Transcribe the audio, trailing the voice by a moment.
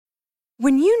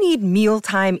When you need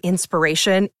mealtime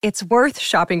inspiration, it's worth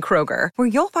shopping Kroger, where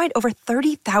you'll find over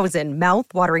 30,000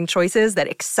 mouth-watering choices that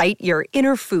excite your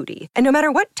inner foodie. And no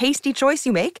matter what tasty choice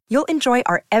you make, you'll enjoy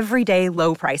our everyday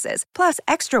low prices, plus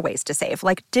extra ways to save,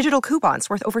 like digital coupons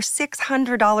worth over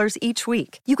 $600 each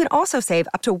week. You can also save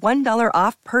up to $1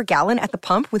 off per gallon at the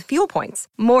pump with fuel points.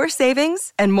 More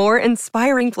savings and more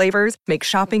inspiring flavors make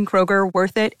shopping Kroger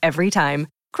worth it every time.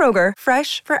 Kroger,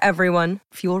 fresh for everyone.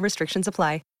 Fuel restrictions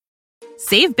apply.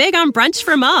 Save big on brunch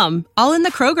for mom, all in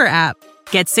the Kroger app.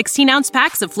 Get 16-ounce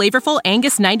packs of flavorful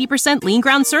Angus 90% lean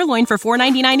ground sirloin for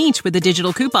 $4.99 each with a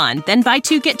digital coupon. Then buy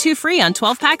 2, get 2 free on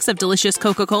 12 packs of delicious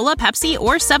Coca-Cola, Pepsi,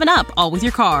 or 7-Up, all with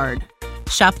your card.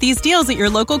 Shop these deals at your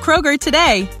local Kroger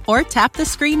today, or tap the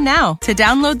screen now to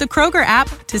download the Kroger app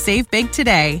to save big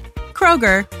today.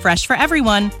 Kroger, fresh for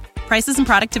everyone. Prices and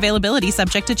product availability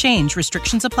subject to change.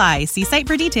 Restrictions apply. See site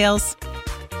for details.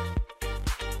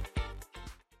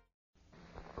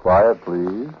 Quiet,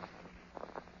 please.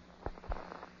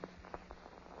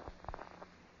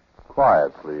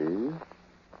 Quiet, please.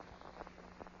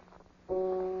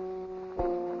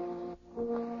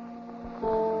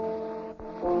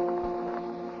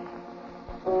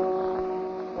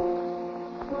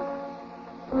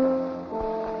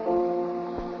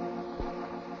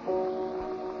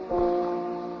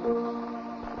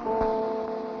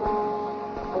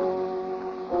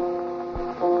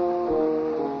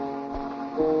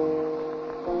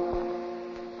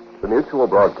 Mutual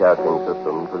Broadcasting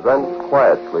System presents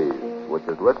Quiet Please, which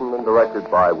is written and directed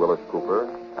by Willis Cooper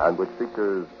and which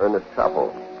features Ernest Chappell.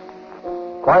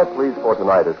 Quiet Please for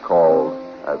tonight is called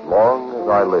As Long as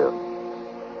I Live.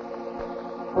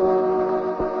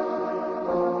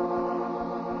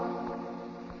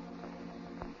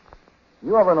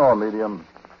 You ever know a medium?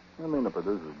 I mean, that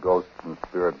produces ghosts and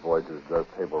spirit voices, does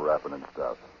table rapping and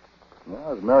stuff. Yeah,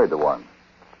 I was married to one.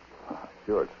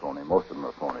 Sure, it's phony. Most of them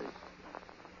are phony.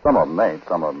 Some of them ain't.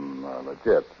 Some of them are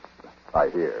legit. I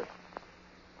hear.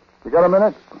 You got a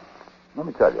minute? Let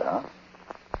me tell you, huh?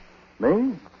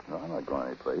 Me? No, I'm not going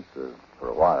anyplace for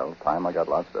a while. Time, I got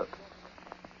lots of.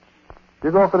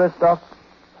 You go for this stuff?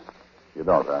 You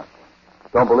don't, huh?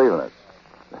 Don't believe in it?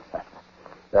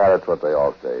 Yeah, that's what they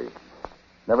all say.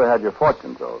 Never had your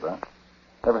fortune told, huh?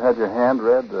 Never had your hand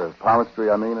read, the palmistry,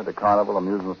 I mean, at the carnival,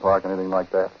 amusement park, anything like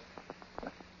that?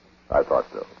 I thought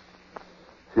so.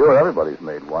 Sure, everybody's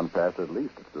made one pass at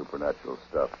least at supernatural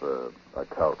stuff, a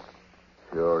cult.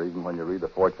 Sure, even when you read the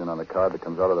fortune on the card that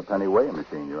comes out of the penny weighing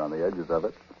machine, you're on the edges of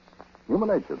it. Human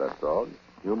nature, that's all.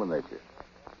 Human nature.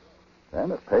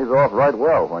 And it pays off right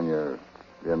well when you're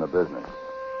in the business.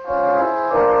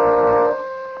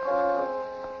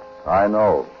 I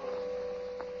know.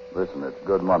 Listen, it's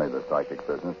good money, the psychic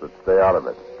business, but stay out of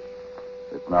it.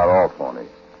 It's not all phony.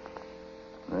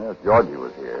 Yeah, if Georgie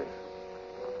was here.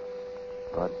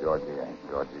 But Georgie ain't.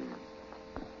 Georgie.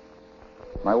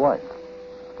 My wife,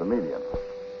 the medium.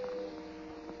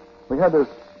 We had this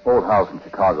old house in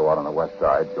Chicago out on the west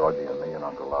side, Georgie and me and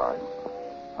Uncle Lars.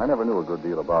 I never knew a good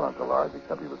deal about Uncle Lars,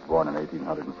 except he was born in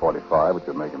 1845, which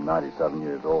would make him 97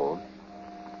 years old.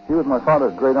 He was my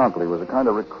father's great uncle. He was a kind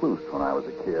of recluse when I was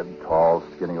a kid. Tall,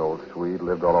 skinny old Swede,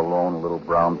 lived all alone in a little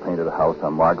brown painted house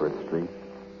on Margaret Street.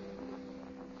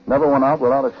 Never went out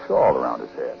without a shawl around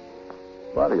his head.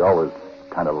 But he always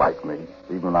kind of liked me,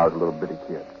 even when I was a little bitty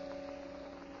kid.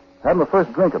 Had my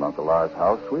first drink at Uncle Lars'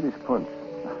 house, Swedish punch.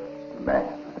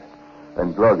 Man,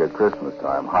 and glug at Christmas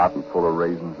time, hot and full of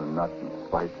raisins and nuts and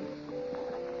spices.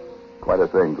 Quite a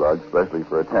thing, glug, especially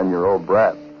for a 10-year-old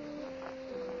brat.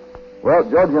 Well,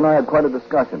 Georgie and I had quite a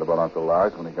discussion about Uncle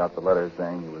Lars when he got the letter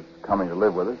saying he was coming to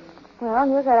live with us. Well,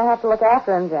 you're going to have to look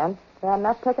after him, Jen. They're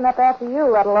not picking up after you,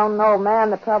 let alone an old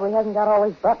man that probably hasn't got all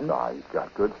his buttons. Oh, he's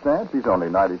got good sense. He's only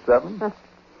 97.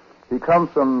 He comes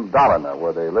from Dalarna,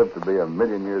 where they live to be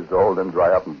 1,000,000 years old and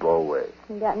dry up and blow away.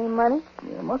 You got any money?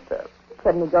 Yeah, must have.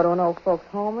 Couldn't he go to an old folks'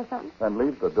 home or something? And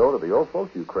leave the dough to the old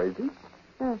folks, you crazy?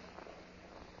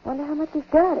 Wonder how much he's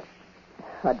got it.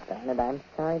 Oh, darn it, I'm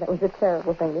sorry. That was a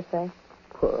terrible thing to say.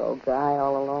 Poor old guy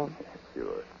all alone. Yeah,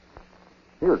 sure.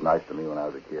 He was nice to me when I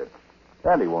was a kid.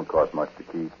 And he won't cost much to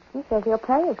keep. He says he'll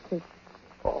pay us to.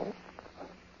 Oh?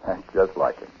 Just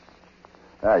like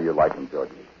him. You like him,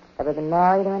 Georgie. Ever been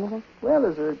married or anything? Well,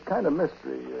 there's a kind of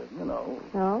mystery, you know.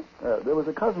 No? There was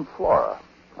a cousin Flora.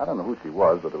 I don't know who she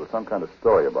was, but there was some kind of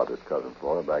story about this cousin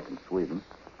Flora back in Sweden.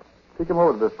 She came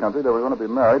over to this country. They were going to be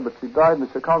married, but she died in the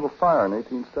Chicago fire in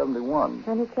 1871.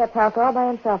 And he kept house all by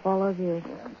himself all those years.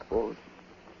 Yeah, I suppose.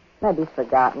 Maybe he's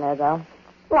forgotten her, though.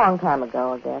 Long time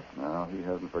ago, I guess. No, he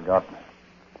hasn't forgotten her.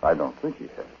 I don't think he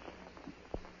has.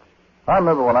 I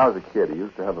remember when I was a kid, he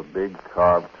used to have a big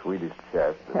carved Swedish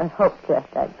chest. A hope chest,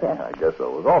 I'd say. Yeah, I guess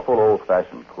so. It was all full of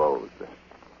old-fashioned clothes.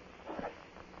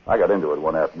 I got into it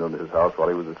one afternoon at his house while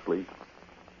he was asleep.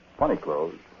 Funny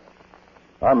clothes.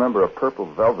 I remember a purple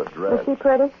velvet dress. Was she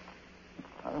pretty?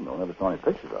 I don't know. Never saw any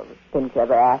pictures of it. Didn't you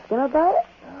ever ask him about it?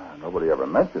 Nobody ever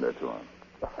mentioned it to him.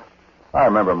 I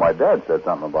remember my dad said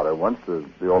something about it once.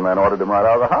 The old man ordered him right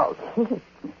out of the house.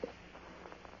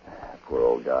 Poor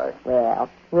old guy. Well,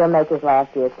 we'll make his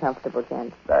last years comfortable,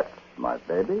 Jen. That's my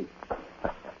baby.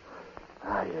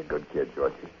 You're a good kid,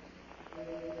 Georgie.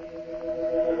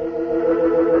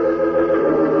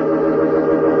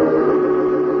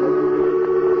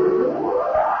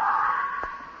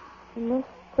 The mists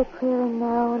are clearing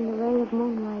now, and the ray of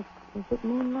moonlight, is it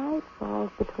moonlight,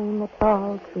 falls between the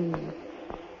tall trees.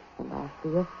 And I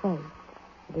see a face.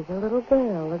 It is a little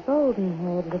girl, a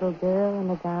golden-haired little girl in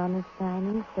a gown of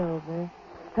shining silver.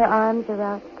 Her arms are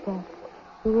outstretched.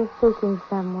 She is seeking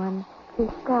someone. She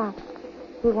stops.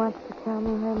 She wants to tell me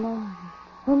her name.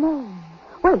 Her name.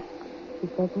 Wait. She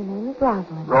says her name is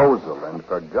Rosalind. Rosalind,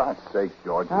 for God's sake,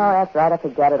 Georgie. Oh, that's right. I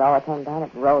forget it all the time. Darn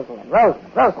it. Rosalind.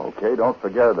 Rosalind. Okay, don't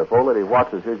forget it. If old lady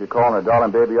Watson hears you calling her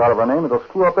darling baby out of her name, it'll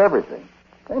screw up everything.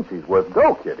 And she's worth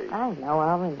go, Kitty. I know.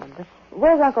 I'll remember.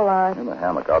 Where's Uncle Lars? In the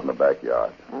hammock out in the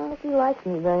backyard. I don't think he likes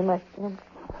me very much, Jim.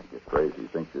 You're crazy. He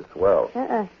thinks you're swell.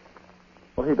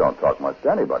 Well, he don't talk much to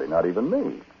anybody, not even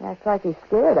me. That's like he's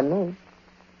scared of me.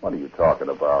 What are you talking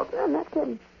about? I'm not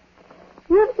kidding.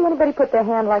 You ever see anybody put their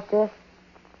hand like this?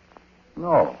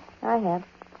 No. I have.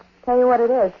 Tell you what it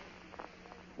is.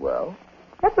 Well?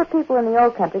 That's what people in the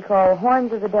old country call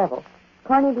horns of the devil.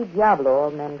 Corny di Diablo,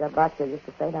 old man Garbacho used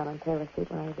to say down on Taylor Street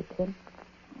when I was a kid.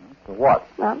 For what?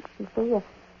 Well, you see, you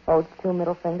hold your two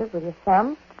middle fingers with your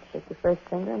thumb, stick your first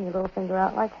finger and your little finger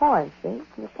out like horns, see? And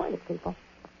you point at people.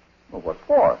 Well, what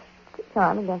for? To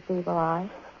charm against the evil eye.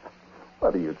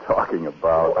 What are you talking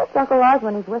about? Well, that's Uncle Lars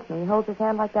when he's with me. He holds his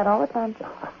hand like that all the time.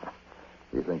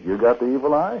 You think you got the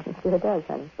evil eye? He sure does,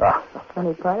 honey.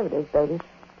 Funny part of it is, baby,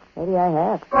 maybe I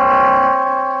have.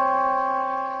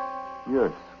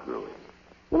 You're screwy.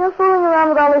 You know, fooling around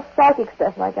with all this psychic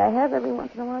stuff like I have, every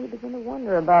once in a while you begin to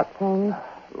wonder about things.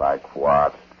 Like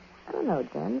what? I don't know,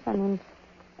 James. I mean,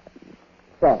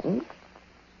 things.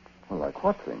 Well, like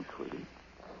what things, sweetie?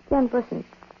 James, listen.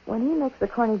 When he makes the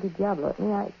corny di Diablo at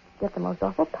me, I get the most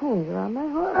awful pains around my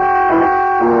heart.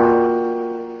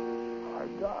 My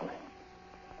darling.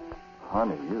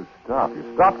 Honey, you stop. You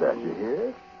stop that, you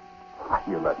hear?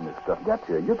 You're letting this stuff get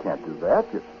to you. You can't do that.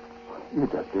 You're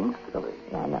just being silly.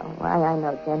 Yeah, I know. I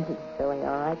know, James. It's silly,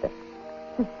 all right, but...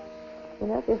 You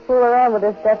know, if you fool around with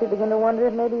this stuff, you begin to wonder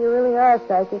if maybe you really are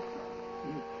psychic.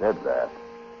 You said that.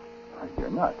 You're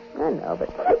nuts. I know, but...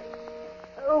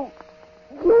 Oh,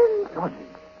 Jim. Georgie,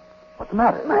 what's the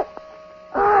matter? My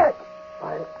heart.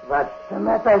 What's the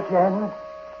matter, Jen?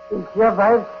 Is your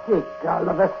wife sick all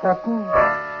of a sudden?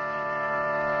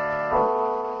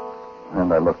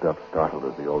 And I looked up, startled,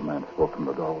 as the old man spoke from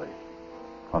the doorway.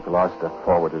 Uncle Lars stepped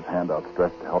forward, his hand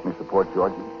outstretched to help me support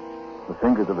Georgie. The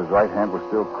fingers of his right hand were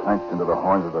still clenched into the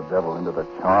horns of the devil, into the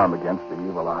charm against the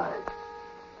evil eye.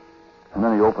 And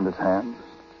then he opened his hands,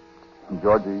 and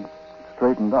Georgie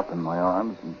straightened up in my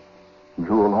arms and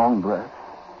drew a long breath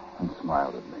and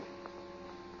smiled at me.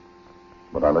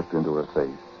 But I looked into her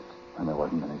face, and there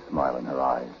wasn't any smile in her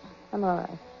eyes. I'm all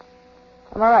right.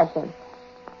 I'm all right, Jim.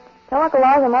 Tell Uncle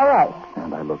Lars I'm all right.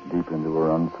 And I looked deep into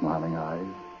her unsmiling eyes,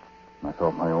 and I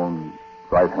felt my own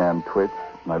right hand twitch,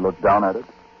 and I looked down at it.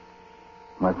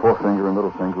 My forefinger and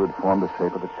little finger had formed the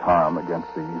shape of the charm against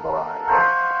the evil eye.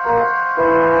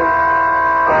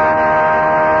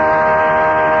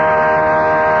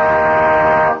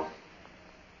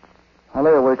 I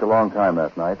lay awake a long time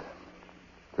that night.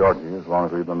 Georgie, as long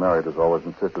as we've been married, has always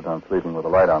insisted on sleeping with a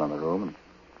light on in the room. And,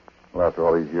 well, after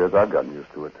all these years, I've gotten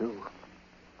used to it, too.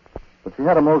 But she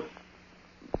had a most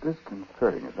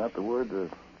disconcerting, is that the word?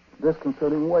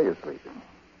 Disconcerting way of sleeping.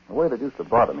 A way that used to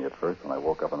bother me at first when I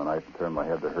woke up in the night and turned my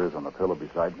head to hers on the pillow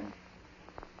beside me.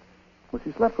 Well,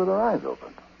 she slept with her eyes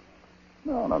open.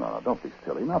 No, don't be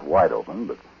silly. Not wide open,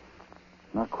 but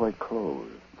not quite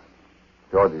closed.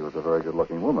 Georgie was a very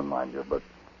good-looking woman, mind you, but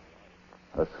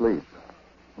asleep,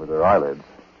 with her eyelids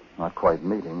not quite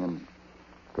meeting and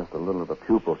just a little of the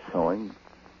pupil showing.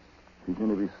 She seemed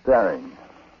to be staring.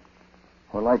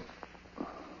 Or like...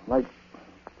 Well,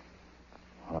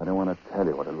 I don't want to tell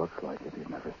you what it looks like if you've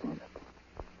never seen it.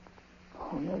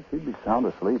 Oh, yes, she'd be sound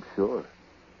asleep, sure.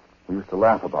 We used to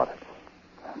laugh about it.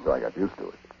 So I got used to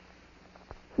it.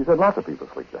 She said lots of people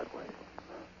sleep that way.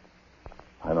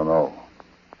 I don't know.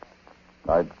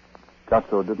 I got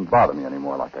so it didn't bother me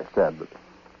anymore, like I said, but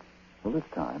Well, this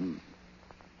time,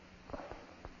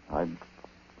 I'd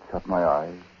shut my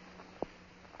eyes,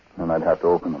 and I'd have to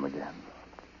open them again.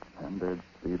 And there'd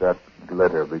be that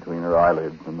glitter between her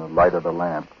eyelids and the light of the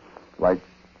lamp, like...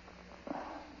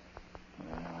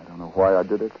 I don't know why I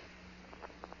did it.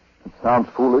 It sounds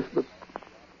foolish, but...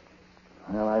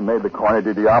 Well, I made the Corne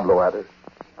di Diablo at her.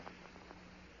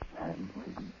 And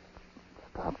she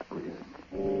stopped breathing.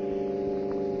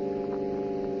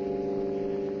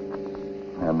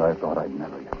 And I thought I'd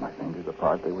never get my fingers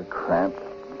apart. They were cramped,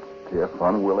 stiff,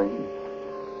 unwilling.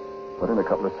 But in a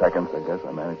couple of seconds, I guess,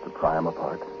 I managed to pry them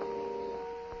apart.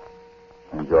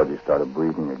 And Georgie started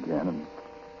breathing again, and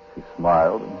she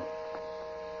smiled and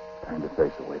turned her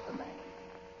face away from me.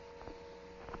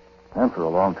 And for a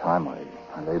long time, I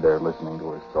lay there listening to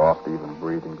her soft, even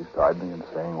breathing beside me and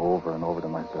saying over and over to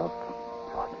myself,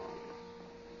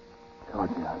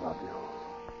 Georgie, I love you.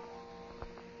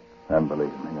 And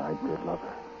believe me, I did love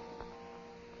her.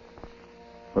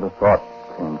 But a thought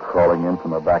came crawling in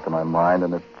from the back of my mind,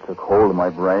 and it took hold of my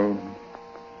brain.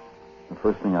 The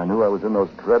first thing I knew, I was in those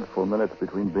dreadful minutes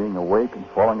between being awake and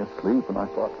falling asleep, and I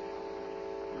thought,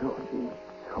 Georgie,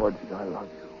 I love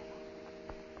you.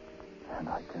 And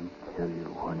I can kill you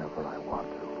whenever I want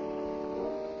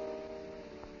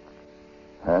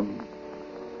to. And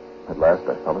at last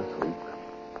I fell asleep.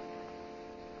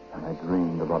 And I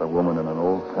dreamed about a woman in an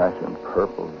old-fashioned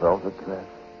purple velvet dress.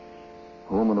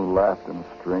 A woman who laughed in a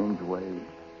strange way.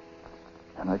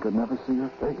 And I could never see her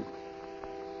face.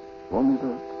 Only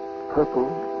the purple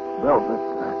velvet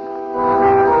dress.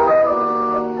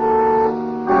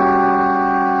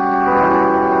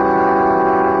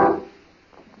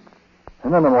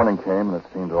 And then the morning came, and it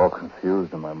seemed all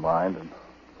confused in my mind. And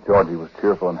Georgie was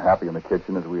cheerful and happy in the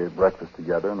kitchen as we ate breakfast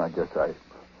together. And I guess I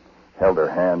held her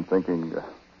hand thinking, this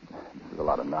is a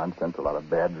lot of nonsense, a lot of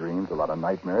bad dreams, a lot of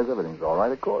nightmares. Everything's all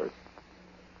right, of course.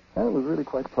 And it was really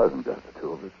quite pleasant, just the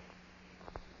two of us.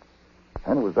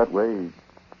 And it was that way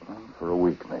for a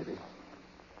week, maybe.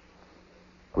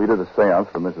 We did a seance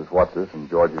for Mrs. Watsis, and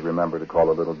Georgie remembered to call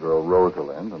the little girl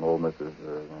Rosalind, and old Mrs.,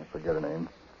 I forget her name,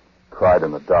 cried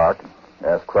in the dark and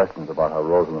asked questions about how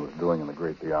Rosalind was doing in the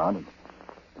great beyond. And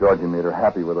Georgie made her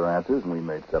happy with her answers, and we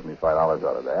made $75 out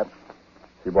of that.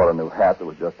 She bought a new hat that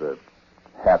was just a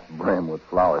hat brim with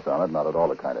flowers on it, not at all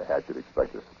the kind of hat you'd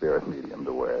expect a spirit medium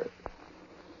to wear.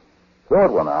 So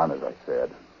it went on, as I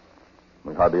said.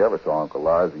 We hardly ever saw Uncle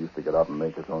Lars. He used to get up and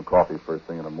make his own coffee first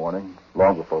thing in the morning,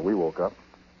 long before we woke up.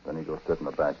 Then he'd go sit in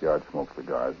the backyard, smoke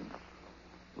cigars, and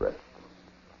rest.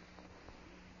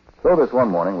 So this one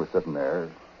morning, we're sitting there,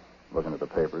 looking at the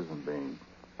papers and being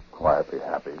quietly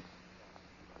happy.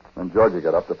 When Georgie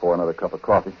got up to pour another cup of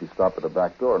coffee, she stopped at the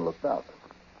back door and looked out.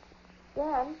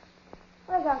 Jen,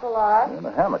 where's Uncle Lars? In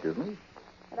the hammock, isn't he?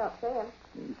 I don't see him.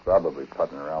 He's probably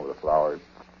putting around with the flowers.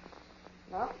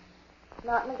 No,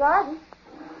 not in the garden.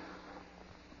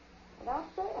 I don't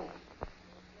see him.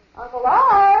 Uncle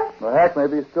Lars! Well, heck,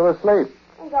 maybe he's still asleep.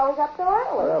 He's always up so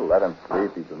early. Well, let him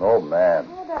sleep. He's an old man.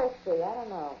 I better see. I don't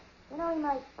know. You know, he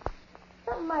might...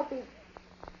 Something might be...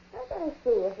 I better see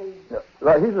if he... Yeah,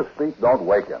 well, he's asleep. Don't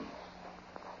wake him.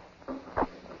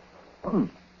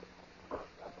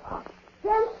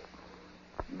 Jen?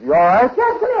 You all right?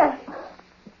 Jen, come here.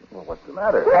 Well, what's the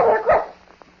matter? Come here, quick.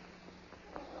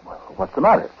 What's the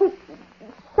matter?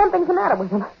 Something's the matter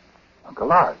with him. Uncle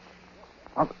Lars.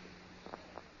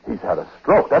 He's had a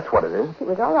stroke. That's what it is. He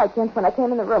was all right, Jen, when I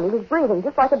came in the room. He was breathing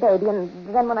just like a baby, and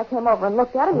then when I came over and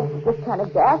looked at him, he just kind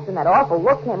of gasped, and that awful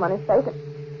look came on his face.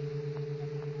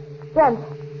 And...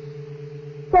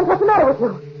 Jen, what's the matter with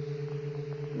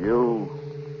you?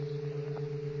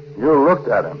 You looked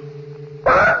at him.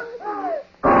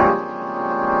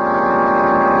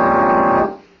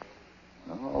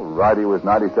 All right, he was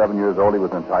 97 years old. He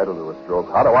was entitled to a stroke.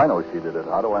 How do I know she did it?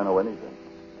 How do I know anything?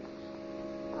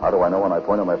 How do I know when I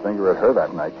pointed my finger at her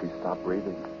that night she stopped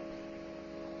breathing?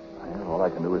 All I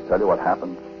can do is tell you what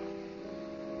happened.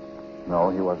 No,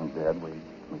 he wasn't dead. We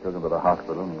took him to the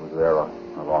hospital, and he was there a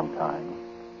long time.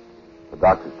 The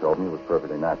doctors told me it was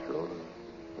perfectly natural. A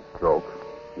stroke.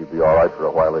 He'd be all right for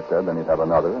a while, they said, then he'd have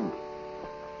another, and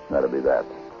that'd be that.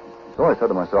 So I said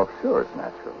to myself, sure, it's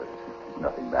natural. There's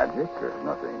nothing magic or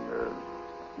nothing,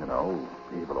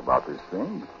 evil about this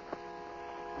thing.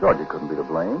 Georgie couldn't be to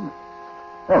blame.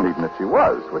 And even if she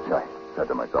was, which I said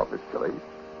to myself is silly,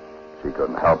 she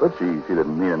couldn't help it. She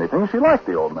didn't mean anything. She liked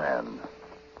the old man.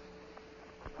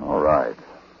 All right.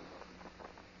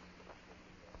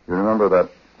 You remember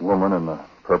that woman in the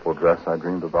purple dress I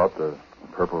dreamed about, the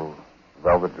purple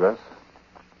velvet dress?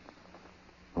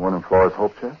 The one in Flora's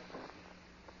Hope Chest?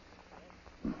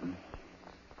 Mm-hmm.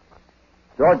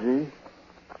 Georgie,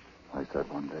 I said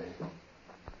one day.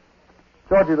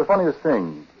 Georgie, the funniest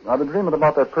thing, I've been dreaming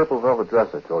about that purple velvet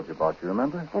dress I told you about. You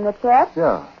remember? In the chest?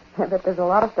 Yeah. But there's a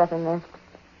lot of stuff in there.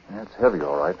 Yeah, it's heavy,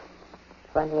 all right.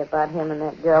 Funny about him and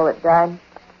that girl that died.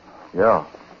 Yeah.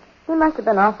 He must have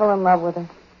been awful in love with her.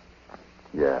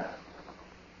 Yeah.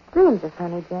 Dreams are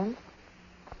funny, Jen.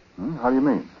 How do you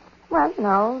mean? Well,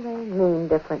 no, they mean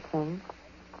different things.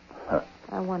 Huh.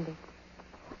 I wonder.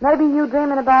 Maybe you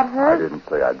dreaming about her? I didn't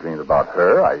say I dreamed about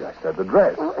her. I said the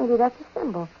dress. Well, maybe that's a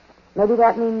symbol. Maybe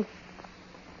that means...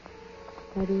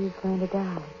 Maybe he's going to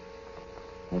die.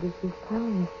 Maybe she's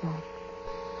telling us that.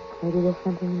 Maybe there's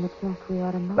something in the chest we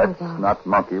ought to know Let's about. not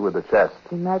monkey with the chest.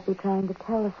 He might be trying to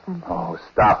tell us something. Oh,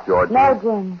 stop, Georgie. No,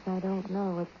 James, I don't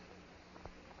know.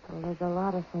 Well, there's a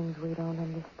lot of things we don't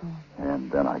understand.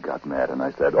 And then I got mad and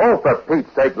I said, oh, for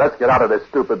Pete's sake, let's get out of this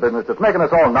stupid business. It's making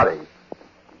us all nutty.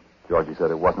 Georgie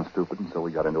said it wasn't stupid, and so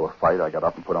we got into a fight. I got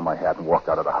up and put on my hat and walked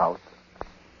out of the house.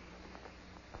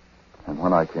 And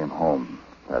when I came home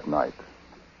that night,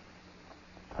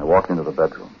 I walked into the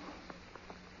bedroom,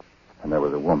 and there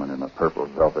was a woman in a purple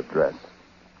velvet dress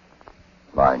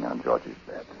lying on Georgie's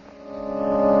bed.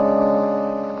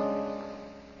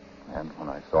 And when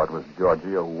I saw it was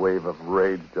Georgie, a wave of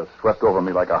rage just swept over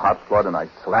me like a hot flood, and I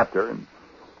slapped her, and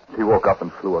she woke up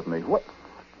and flew at me. What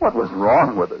was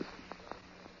wrong with us?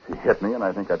 She hit me, and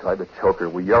I think I tried to choke her.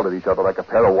 We yelled at each other like a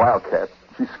pair of wildcats.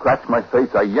 She scratched my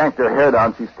face. I yanked her hair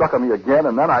down. She struck at me again,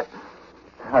 and then I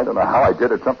don't know how I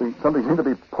did it. Something seemed to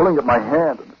be pulling at my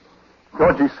hand. And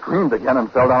Georgie screamed again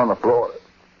and fell down on the floor.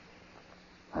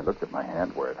 I looked at my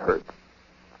hand where it hurt.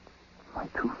 My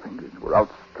 2 fingers were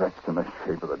outstretched in the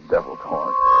shape of the devil's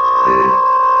horn.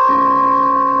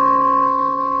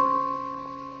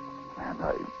 And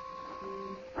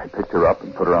I picked her up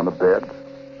and put her on the bed.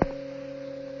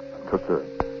 Took the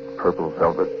purple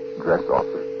velvet dress off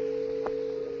her.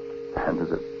 And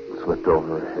as it slipped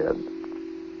over her head,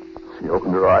 she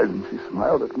opened her eyes and she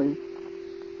smiled at me.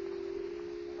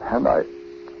 And I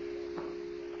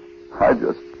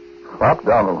just flopped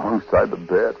down alongside the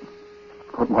bed,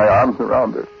 put my arms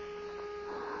around her,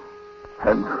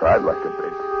 and cried like a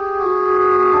baby.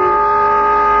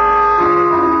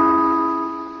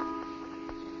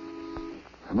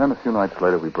 And then a few nights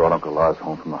later, we brought Uncle Lars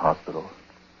home from the hospital.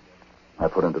 I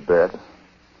put him to bed.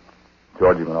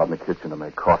 Georgie went out in the kitchen to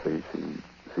make coffee.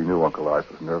 She knew Uncle Lars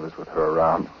was nervous with her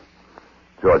around.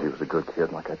 Georgie was a good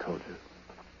kid, like I told you.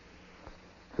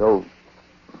 So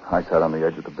I sat on the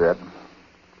edge of the bed and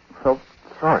felt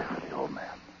sorry for the old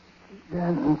man.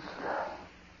 Jens.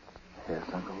 Yes,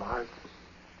 Uncle Lars.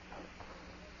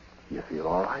 You feel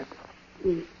all right?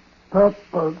 The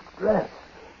purple dress.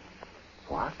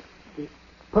 What? The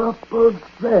purple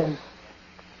dress.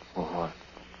 Well, what?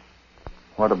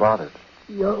 What about it?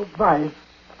 Your wife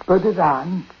put it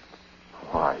on.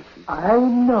 Why? I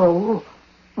know.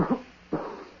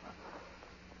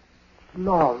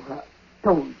 Laura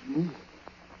told me.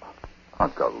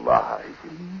 Uncle Lars.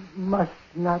 You must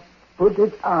not put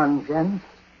it on, Jens.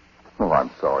 Oh, I'm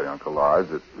sorry, Uncle Lars.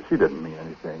 She didn't mean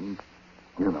anything.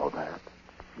 You know that.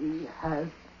 She has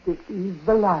the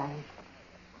evil eye.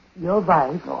 Your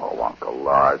wife. Oh, Uncle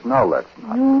Lars, now let's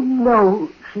not. You know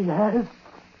she has,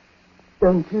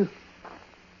 don't you?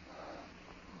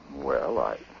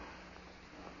 Well,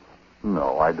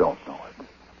 No, I don't know it.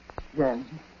 Then,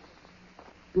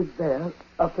 beware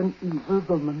of an evil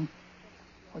woman.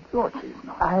 Well, Georgie's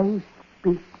not. I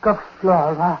speak of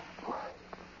Flora.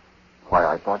 Why,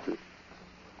 I thought you...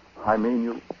 I mean,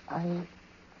 you... I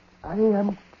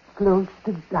am close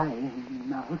to dying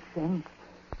now, Shank.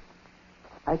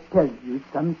 I tell you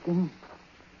something.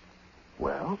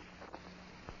 Well?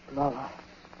 Flora.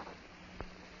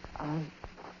 I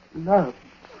love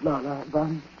Flora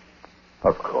once.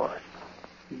 Of course.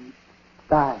 She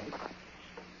died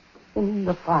in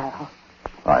the fire.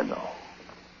 I know.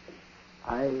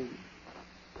 I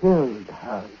killed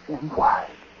her, Shank. Why?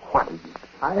 What did you...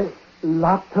 I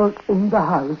locked her in the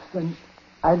house and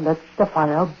I let the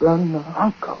fire burn her.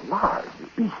 Uncle Lars.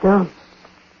 Be still.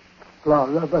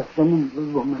 Flora was an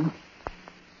evil woman.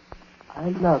 I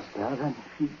loved her and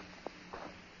she...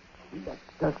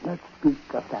 Let us not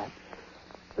speak of that.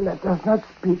 Let us not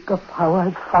speak of how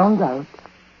I found out.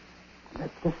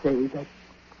 Let us say that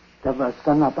there was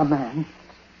another man.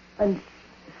 And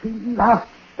she laughed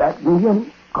at me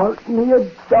and called me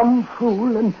a dumb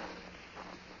fool. And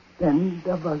then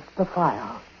there was the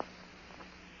fire.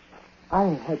 I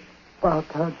had bought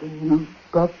her the new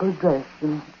purple dress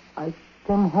and I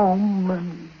came home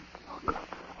and...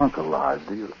 Uncle Lars,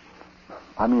 do you...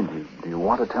 I mean, do you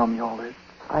want to tell me all this?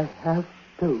 I have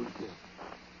told you.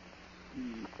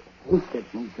 He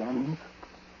hated me, James.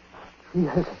 She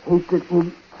has hated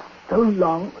me so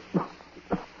long.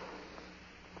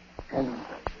 And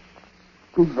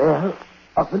beware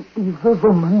of an evil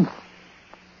woman.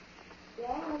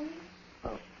 Jan?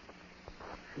 Oh,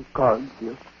 she called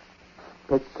you.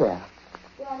 Take care.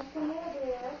 Jan, come here,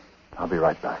 dear. I'll be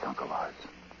right back, Uncle Lars.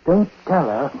 Don't tell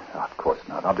her. Of course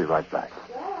not. I'll be right back.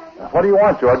 Jan, What do you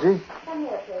want, Georgie? come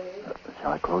here, please.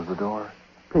 Shall I close the door?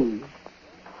 Please.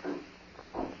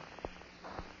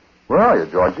 Where are you,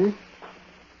 Georgie?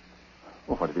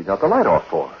 Well, what have you got the light off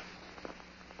for?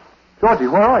 Georgie,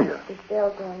 where are you? Be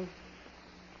still, Jan.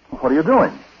 What are you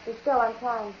doing? Be still, I'm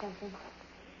trying something.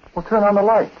 Well, turn on the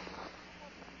light.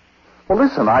 Well,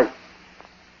 listen,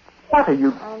 What are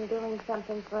you... I'm doing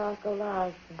something for Uncle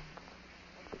Lars.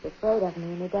 He's afraid of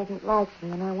me, and he doesn't like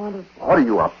me, and I want to... What are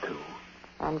you up to?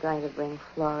 I'm going to bring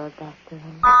Flora back to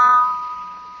him.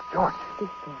 Georgie. Be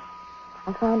still.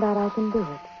 I found out I can do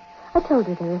it. I told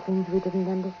her there are things we didn't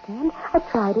understand. I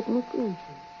tried it, and it's easy.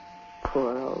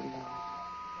 Poor old man.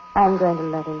 I'm going to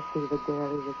let him see the girl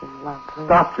he was in love with.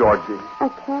 Stop, Georgie. I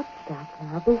can't stop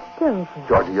now. Be still, Jan.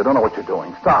 Georgie, you don't know what you're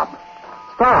doing. Stop.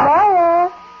 Stop.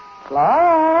 Flora!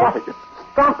 Flora! What?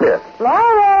 Stop it.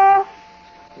 Flora!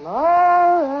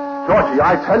 Flora! Georgie,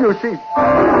 I tell you, she...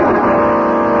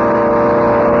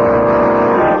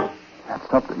 And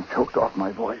something choked off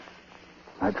my voice.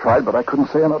 I tried, but I couldn't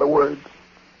say another word.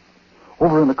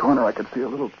 Over in the corner, I could see a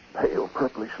little pale,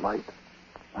 purplish light.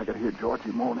 I could hear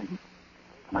Georgie moaning.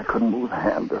 And I couldn't move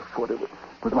hand or foot. It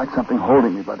was like something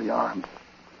holding me by the arms.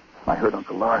 I heard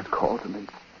Uncle Lars call to me.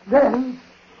 Then,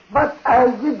 what are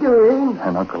you doing?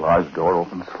 And Uncle Lars' door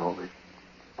opened slowly.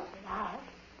 Lars,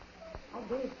 I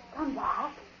did. Come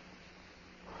back.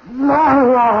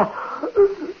 Laura!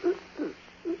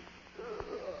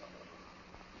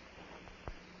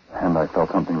 And I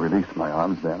felt something release my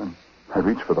arms then, and I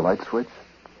reached for the light switch,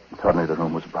 and suddenly the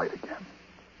room was bright again.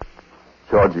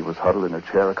 Georgie was huddled in a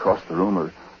chair across the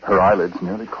room, her eyelids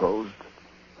nearly closed,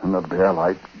 and the bare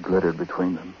light glittered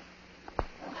between them.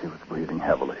 And she was breathing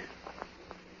heavily.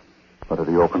 But at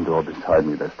the open door beside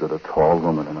me, there stood a tall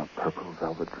woman in a purple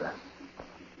velvet dress.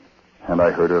 And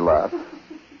I heard her laugh.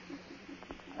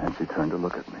 And she turned to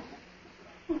look at me.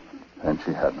 And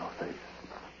she had no face.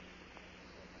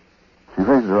 She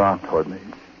raised her arm toward me.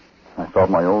 I felt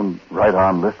my own right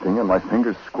arm lifting and my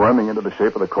fingers squirming into the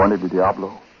shape of the Corne di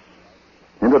Diablo.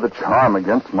 Into the charm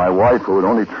against my wife who had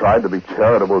only tried to be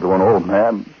charitable to an old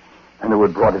man and who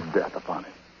had brought his death upon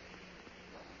him.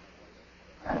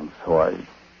 And so I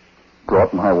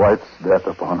brought my wife's death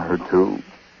upon her, too,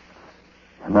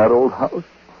 in that old house.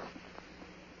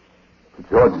 But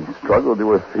Georgie struggled to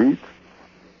her feet,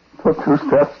 took 2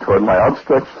 steps toward my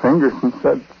outstretched fingers and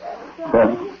said,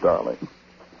 "Thanks, darling,"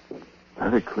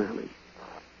 very clearly,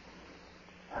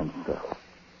 and fell.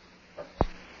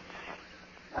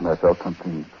 And I felt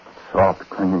something soft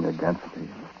clinging against me.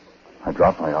 I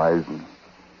dropped my eyes, and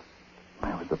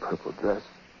there was the purple dress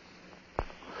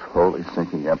slowly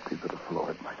sinking empty to the floor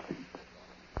at my feet.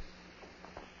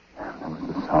 And there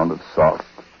was the sound of soft,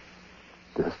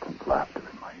 distant laughter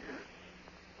in my ears.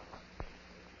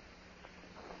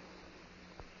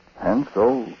 And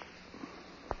so,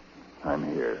 I'm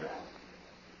here.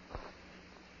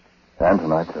 And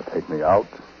tonight they'll take me out,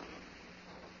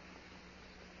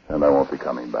 and I won't be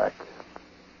coming back.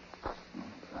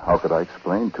 How could I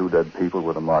explain 2 dead people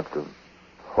with the marks of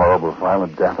horrible,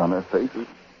 violent death on their faces?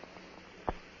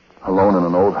 Alone in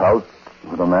an old house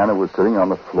with a man who was sitting on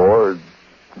the floor,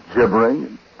 gibbering,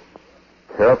 and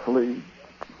carefully,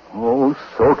 oh,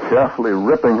 so carefully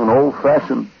ripping an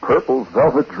old-fashioned purple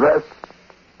velvet dress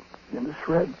into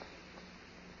shreds.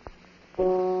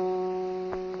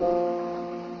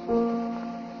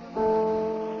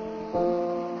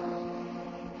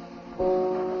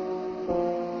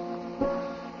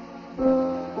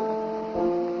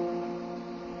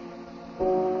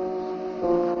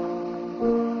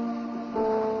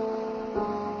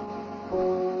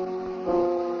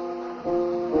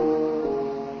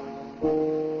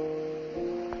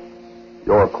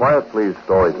 Your Quiet Please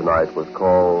story tonight was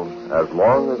called As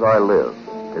Long as I Live.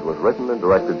 It was written and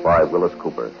directed by Willis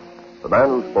Cooper. The man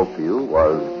who spoke to you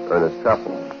was Ernest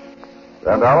Chappell.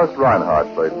 And Alice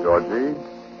Reinhardt played Georgie.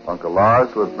 Uncle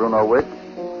Lars was Bruno Wick.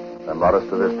 And Lotta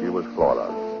Stavitsky was Flora.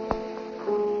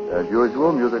 As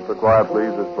usual, music for Quiet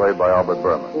Please is played by Albert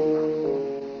Berman.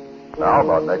 Now,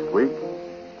 about next week,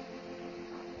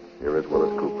 here is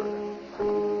Willis Cooper.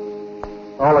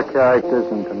 All the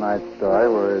characters in tonight's story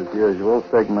were, as usual,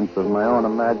 figments of my own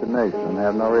imagination and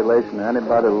have no relation to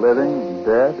anybody living,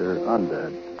 dead, or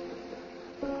undead.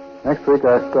 Next week,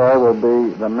 our story will be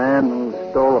The Man Who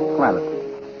Stole a Planet.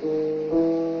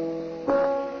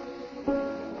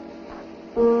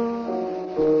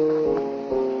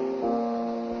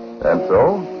 And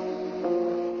so,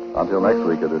 until next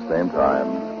week at the same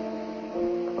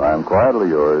time, I am quietly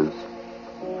yours,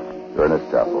 Ernest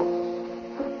Chappell.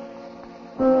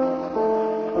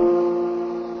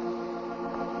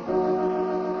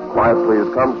 Quiet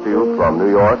Please comes to you from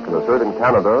New York and is heard in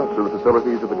Canada through the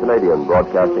facilities of the Canadian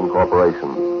Broadcasting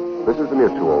Corporation. This is the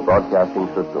Mutual Broadcasting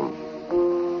System.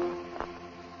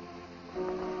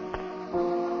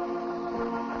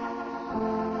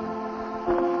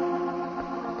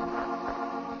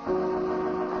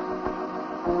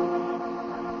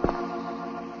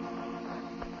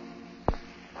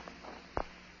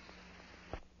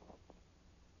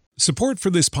 Support for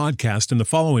this podcast and the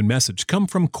following message come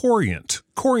from Corient.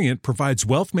 Corient provides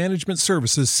wealth management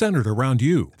services centered around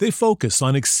you. They focus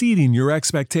on exceeding your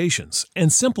expectations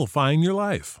and simplifying your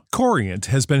life. Corient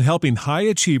has been helping high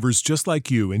achievers just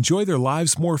like you enjoy their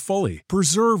lives more fully,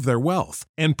 preserve their wealth,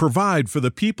 and provide for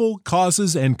the people,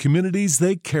 causes, and communities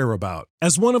they care about.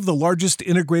 As one of the largest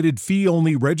integrated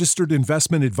fee-only registered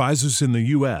investment advisors in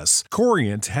the U.S.,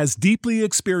 Corient has deeply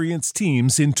experienced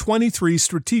teams in 23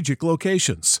 strategic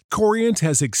locations. Corient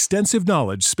has extensive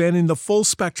knowledge spanning the full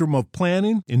spectrum of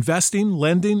planning, investing,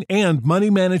 lending, and money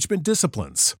management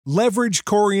disciplines. Leverage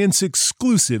Corient's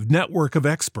exclusive network of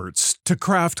experts to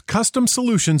craft custom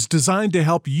solutions designed to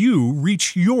help you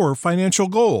reach your financial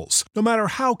goals, no matter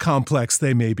how complex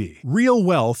they may be. Real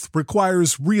wealth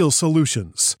requires real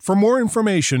solutions. For more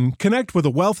information, connect with a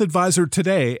wealth advisor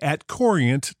today at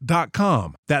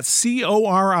Corient.com. That's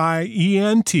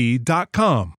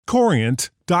Corient.com.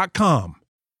 Corient.com.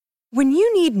 When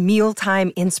you need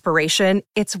mealtime inspiration,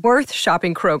 it's worth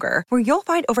shopping Kroger, where you'll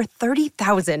find over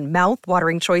 30,000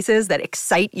 mouth-watering choices that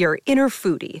excite your inner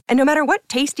foodie. And no matter what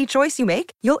tasty choice you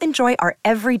make, you'll enjoy our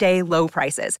everyday low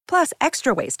prices, plus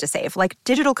extra ways to save, like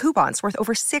digital coupons worth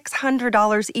over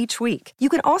 $600 each week. You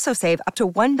can also save up to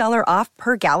 $1 off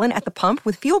per gallon at the pump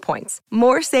with fuel points.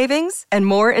 More savings and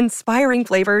more inspiring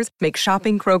flavors make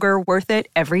shopping Kroger worth it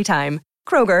every time.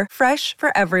 Kroger, fresh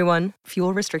for everyone.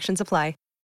 Fuel restrictions apply.